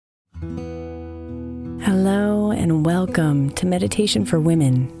Hello and welcome to Meditation for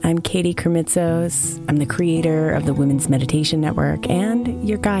Women. I'm Katie Kremitzos. I'm the creator of the Women's Meditation Network and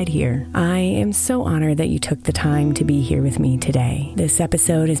your guide here. I am so honored that you took the time to be here with me today. This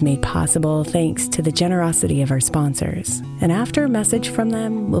episode is made possible thanks to the generosity of our sponsors. And after a message from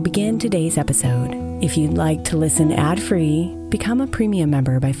them, we'll begin today's episode. If you'd like to listen ad-free, become a premium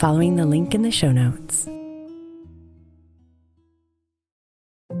member by following the link in the show notes.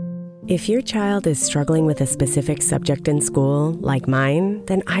 If your child is struggling with a specific subject in school, like mine,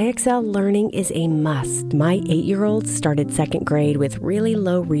 then IXL Learning is a must. My 8-year-old started second grade with really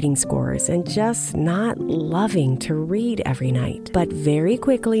low reading scores and just not loving to read every night. But very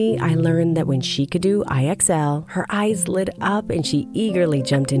quickly, I learned that when she could do IXL, her eyes lit up and she eagerly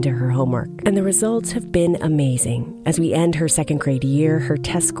jumped into her homework. And the results have been amazing. As we end her second grade year, her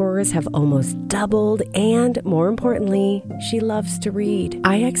test scores have almost doubled, and more importantly, she loves to read.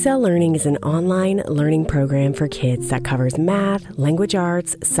 IXL Learning is an online learning program for kids that covers math, language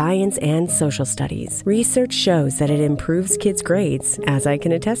arts, science, and social studies. Research shows that it improves kids' grades, as I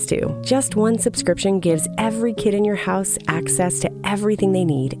can attest to. Just one subscription gives every kid in your house access to everything they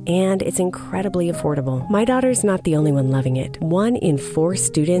need, and it's incredibly affordable. My daughter's not the only one loving it. 1 in 4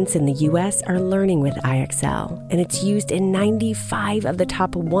 students in the U.S. are learning with IXL, and it's used in 95 of the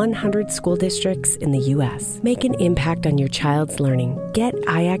top 100 school districts in the U.S. Make an impact on your child's learning. Get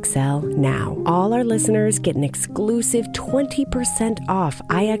IXL now. All our listeners get an exclusive 20% off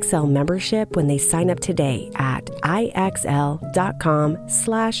IXL membership when they sign up today at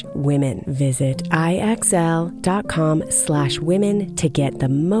IXL.com/women. Visit IXL.com/women to get the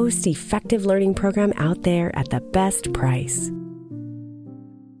most effective learning program out there at the best price.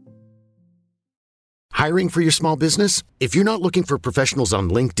 Hiring for your small business? If you're not looking for professionals on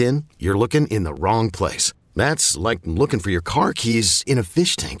LinkedIn, you're looking in the wrong place. That's like looking for your car keys in a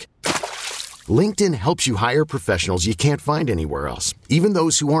fish tank. LinkedIn helps you hire professionals you can't find anywhere else, even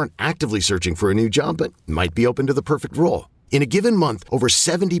those who aren't actively searching for a new job but might be open to the perfect role. In a given month, over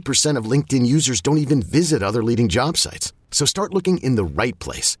 70% of LinkedIn users don't even visit other leading job sites. So start looking in the right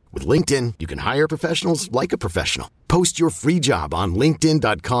place. With LinkedIn, you can hire professionals like a professional. Post your free job on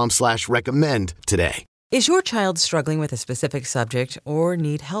linkedin.com/recommend today. Is your child struggling with a specific subject or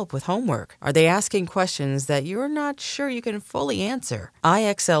need help with homework? Are they asking questions that you're not sure you can fully answer?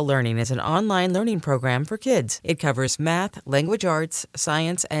 IXL Learning is an online learning program for kids. It covers math, language arts,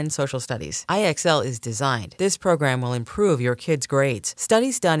 science, and social studies. IXL is designed. This program will improve your kids' grades.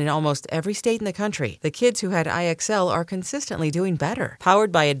 Studies done in almost every state in the country. The kids who had IXL are consistently doing better.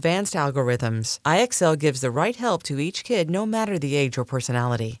 Powered by advanced algorithms, IXL gives the right help to each kid no matter the age or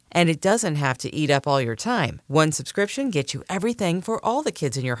personality. And it doesn't have to eat up all your time. One subscription gets you everything for all the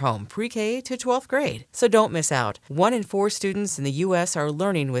kids in your home, pre-K to 12th grade. So don't miss out. 1 in 4 students in the U.S. are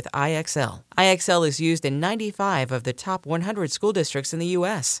learning with IXL. IXL is used in 95 of the top 100 school districts in the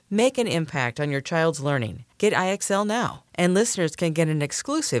U.S. Make an impact on your child's learning. Get IXL now. And listeners can get an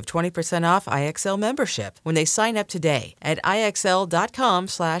exclusive 20% off IXL membership when they sign up today at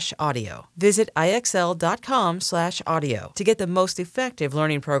IXL.com/audio. Visit IXL.com/audio to get the most effective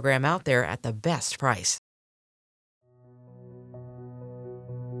learning program out there at the best price.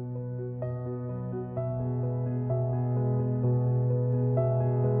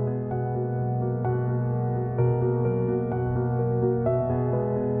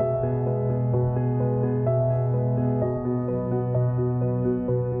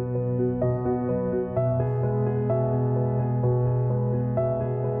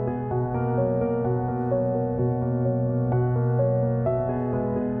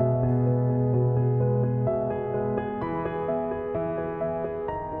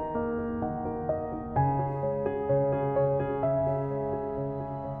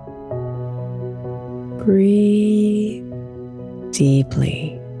 Breathe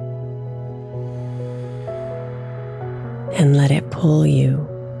deeply and let it pull you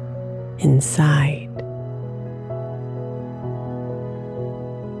inside.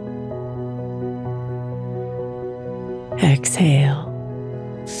 Exhale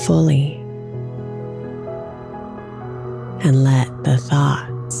fully and let the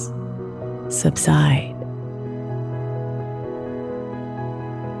thoughts subside.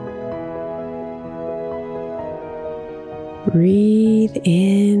 Breathe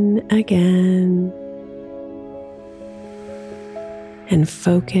in again and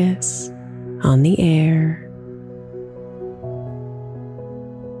focus on the air.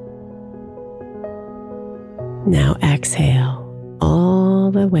 Now exhale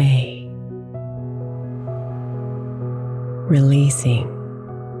all the way, releasing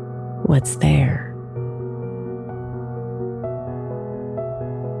what's there.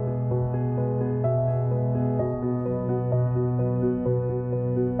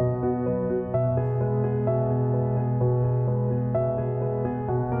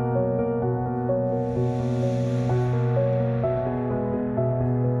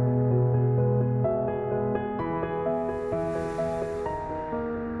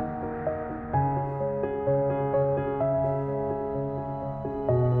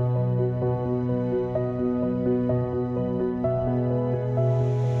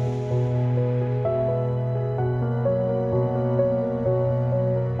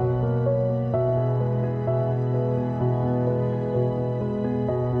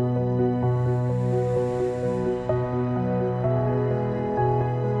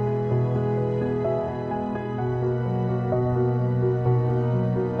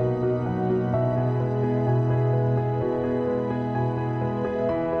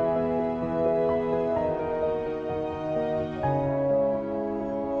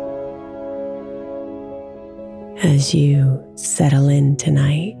 as you settle in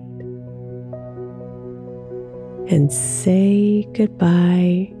tonight and say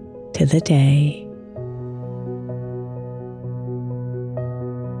goodbye to the day.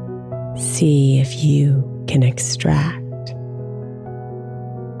 See if you can extract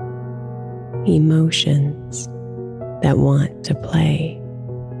emotions that want to play.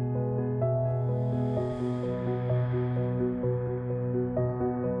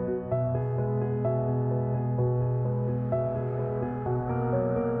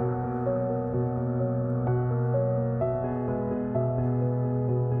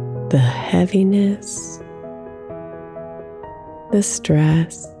 The heaviness, the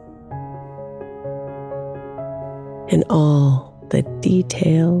stress, and all the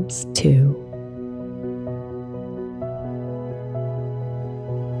details too.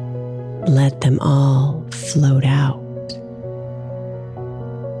 Let them all float out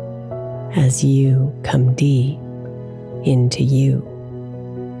as you come deep into you.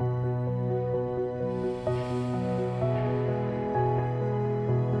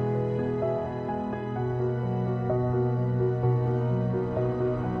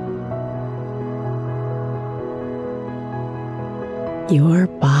 Your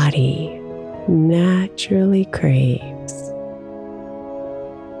body naturally craves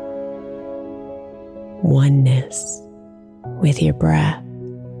oneness with your breath.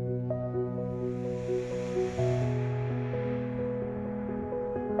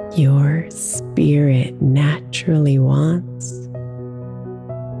 Your spirit naturally wants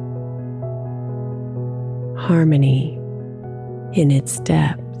harmony in its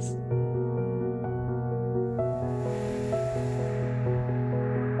depths.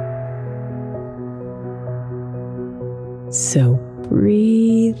 So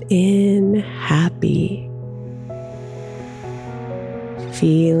breathe in happy,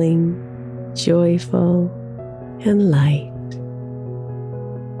 feeling joyful and light.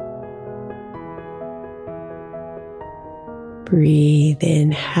 Breathe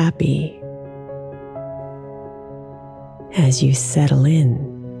in happy as you settle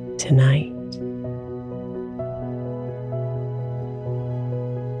in tonight.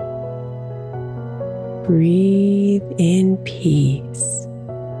 Breathe in peace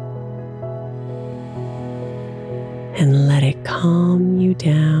and let it calm you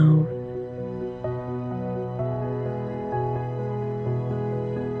down.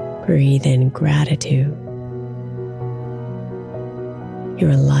 Breathe in gratitude.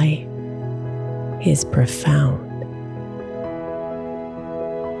 Your life is profound.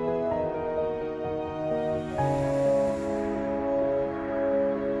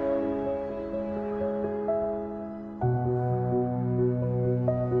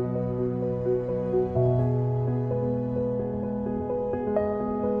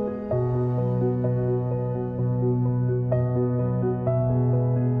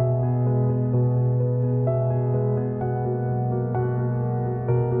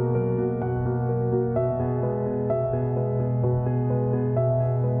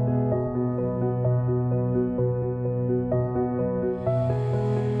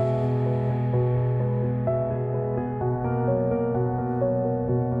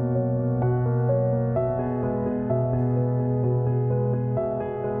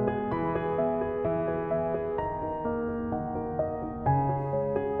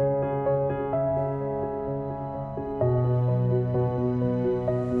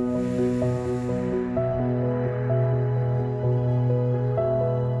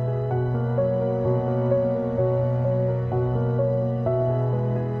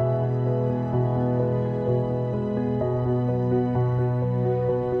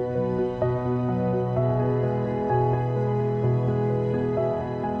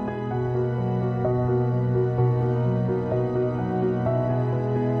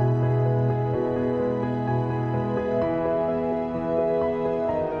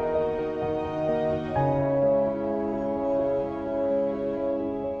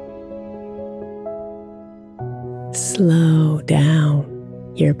 Slow down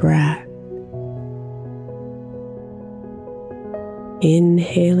your breath,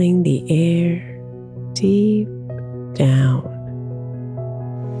 inhaling the air deep down.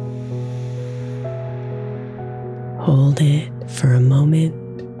 Hold it for a moment.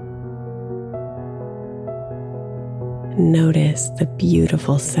 Notice the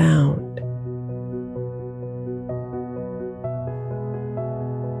beautiful sound.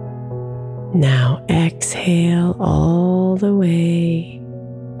 Now exhale all the way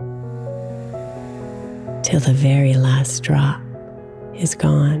till the very last drop is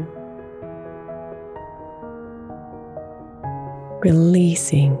gone.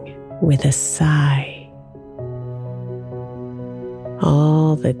 Releasing with a sigh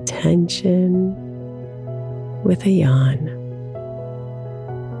all the tension with a yawn.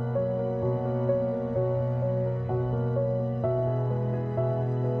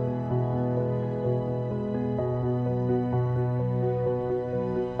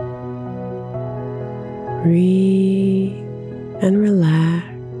 Breathe and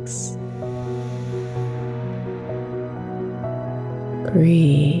relax.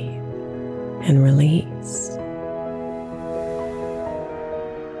 Breathe and release.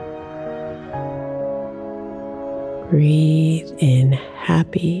 Breathe in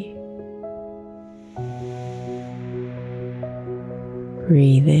happy.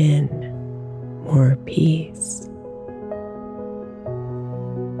 Breathe in more peace.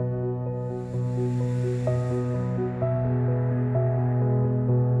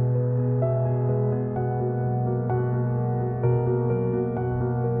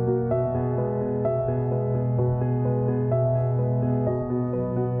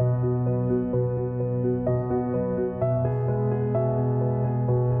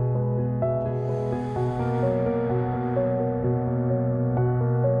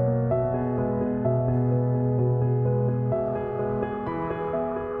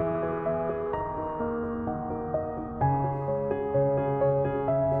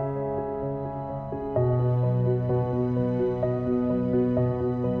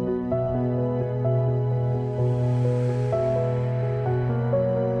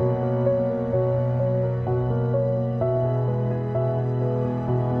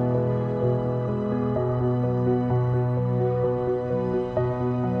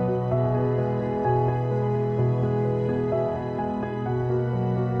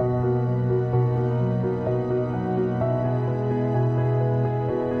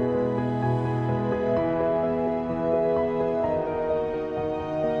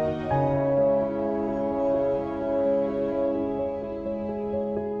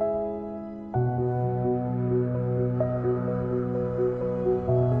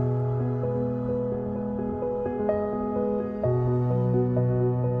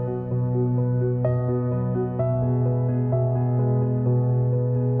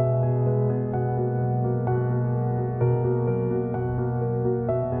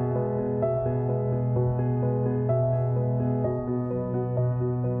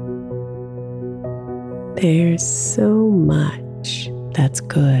 There's so much that's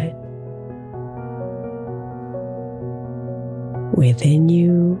good within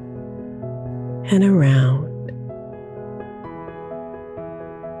you and around.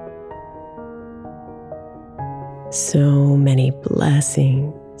 So many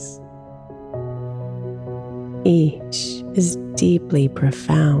blessings. Each is deeply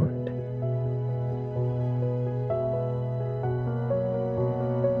profound.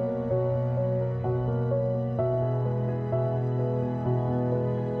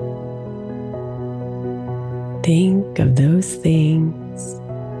 Think of those things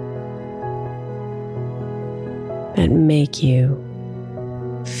that make you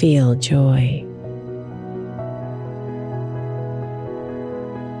feel joy.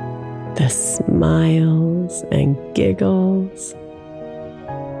 The smiles and giggles,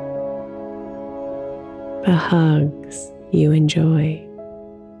 the hugs you enjoy.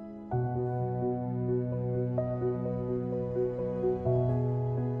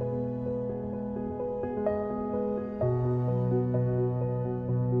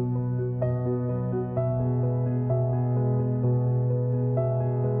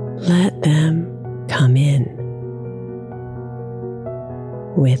 Let them come in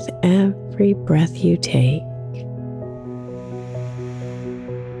with every breath you take.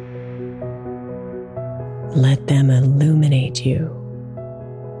 Let them illuminate you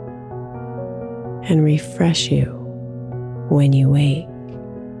and refresh you when you wake.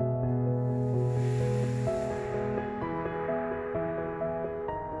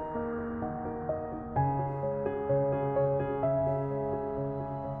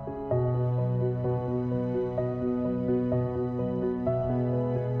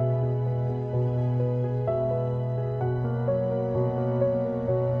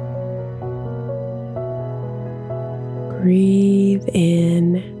 Breathe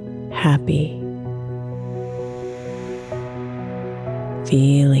in happy,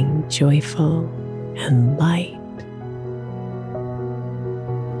 feeling joyful and light.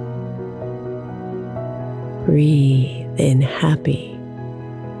 Breathe in happy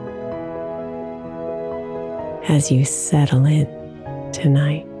as you settle in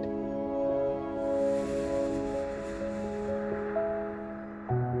tonight.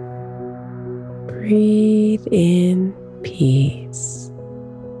 Breathe in peace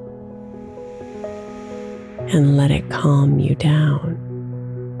and let it calm you down.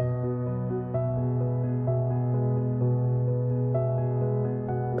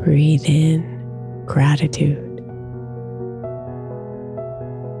 Breathe in gratitude.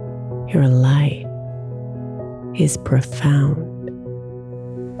 Your life is profound.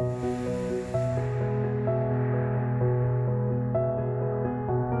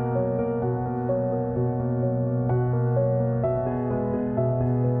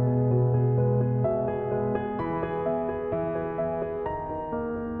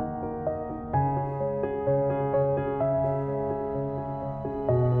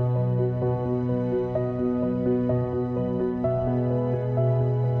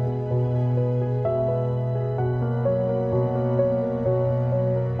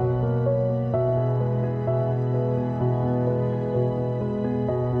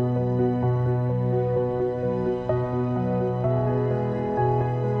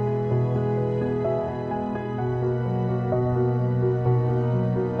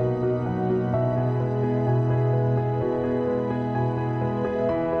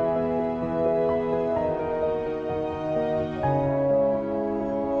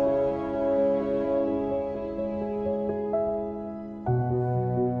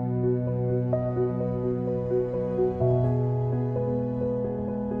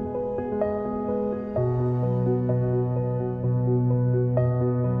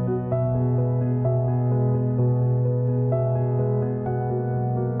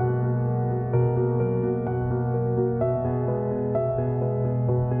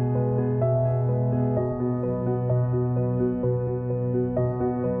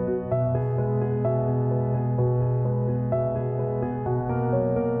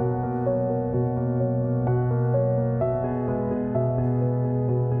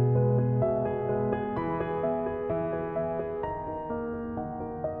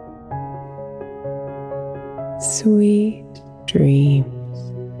 Sweet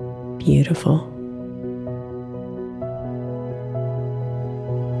dreams, beautiful.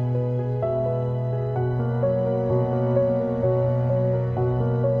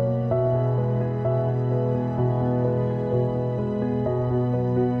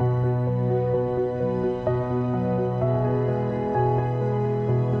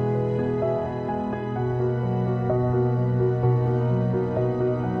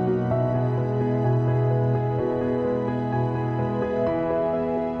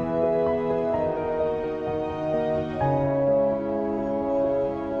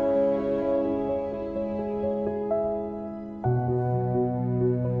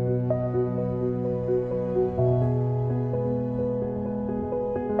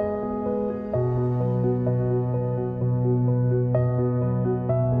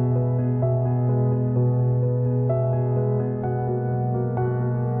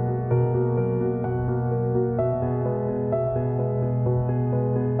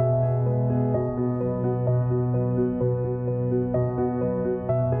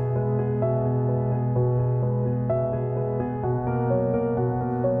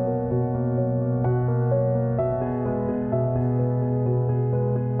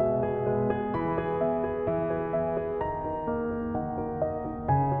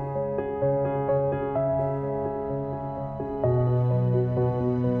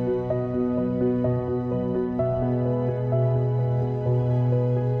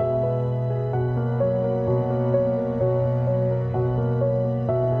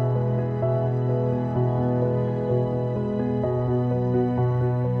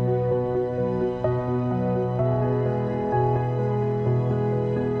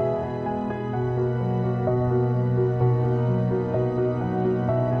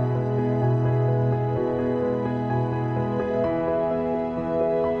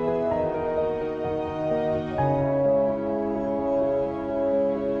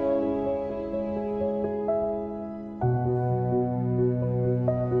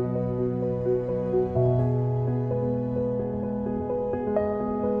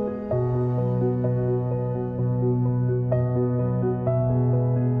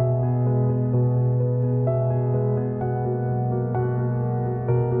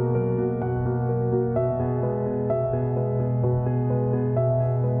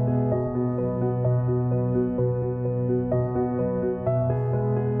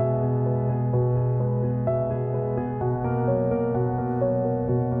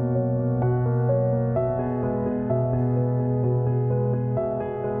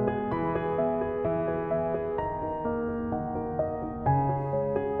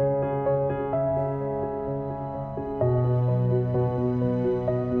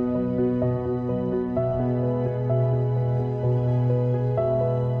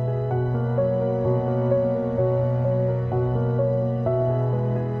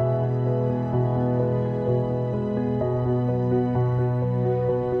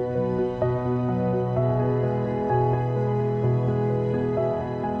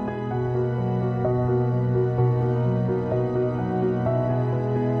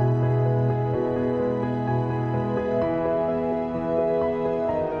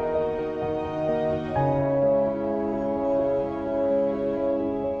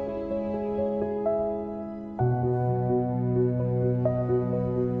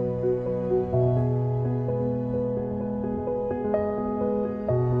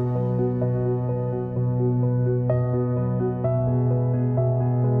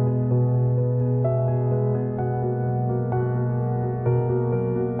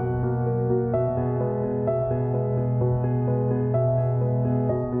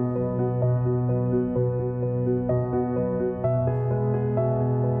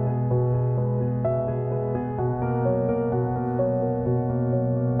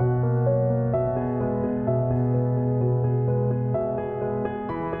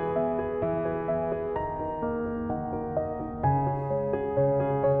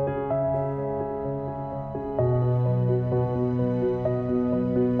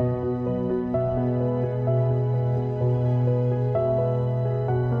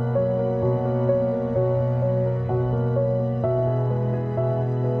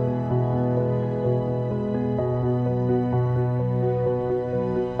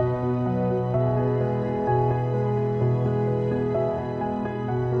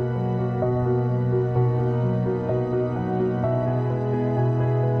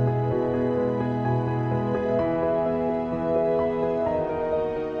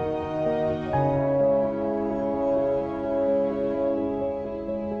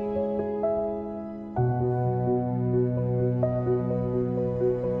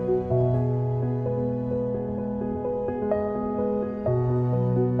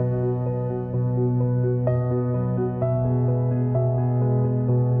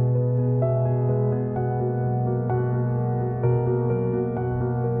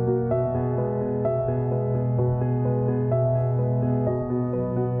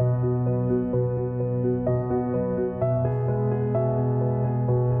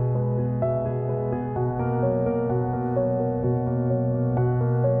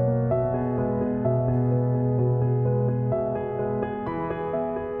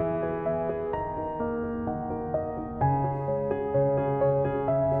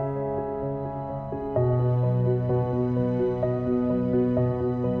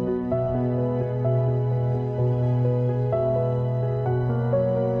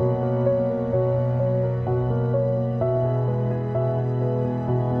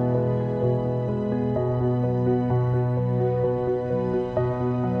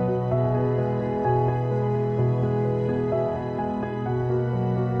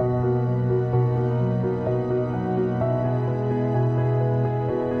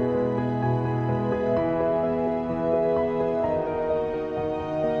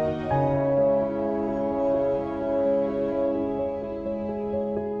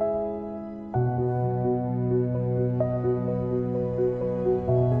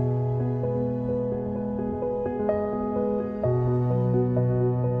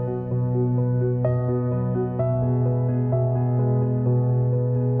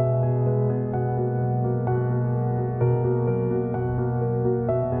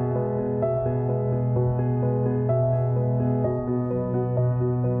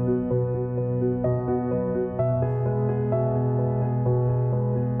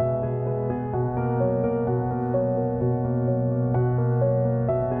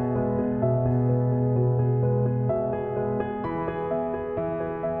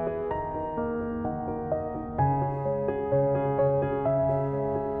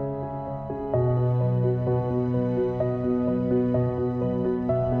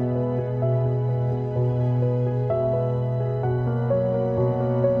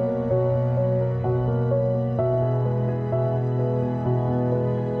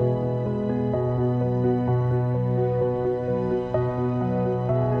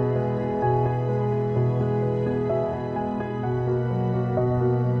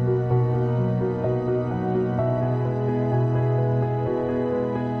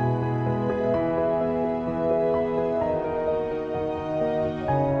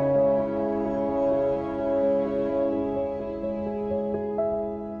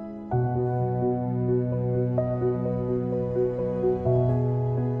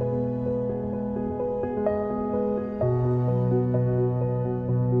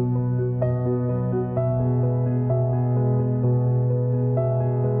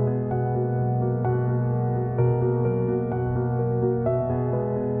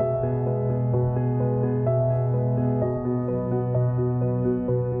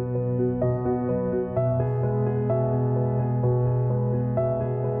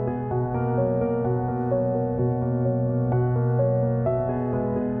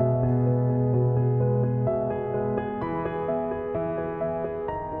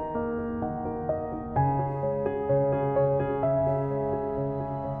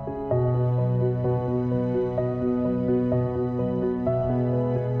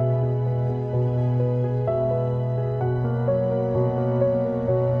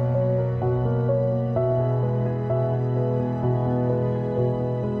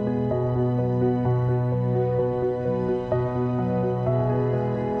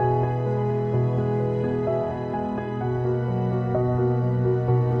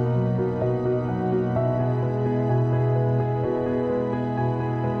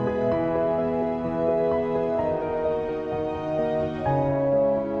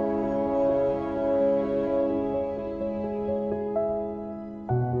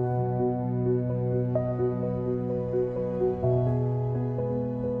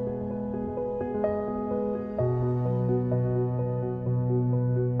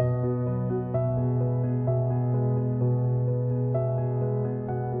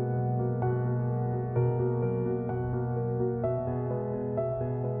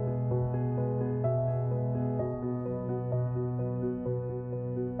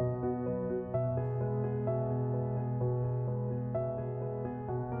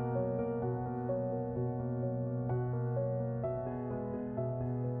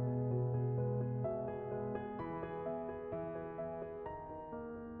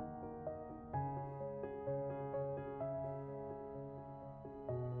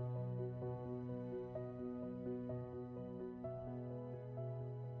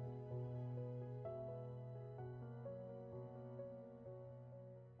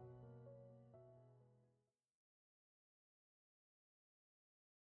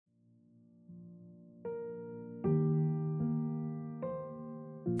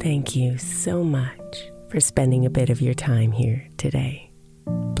 Thank you so much for spending a bit of your time here today.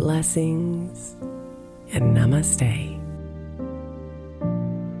 Blessings and namaste.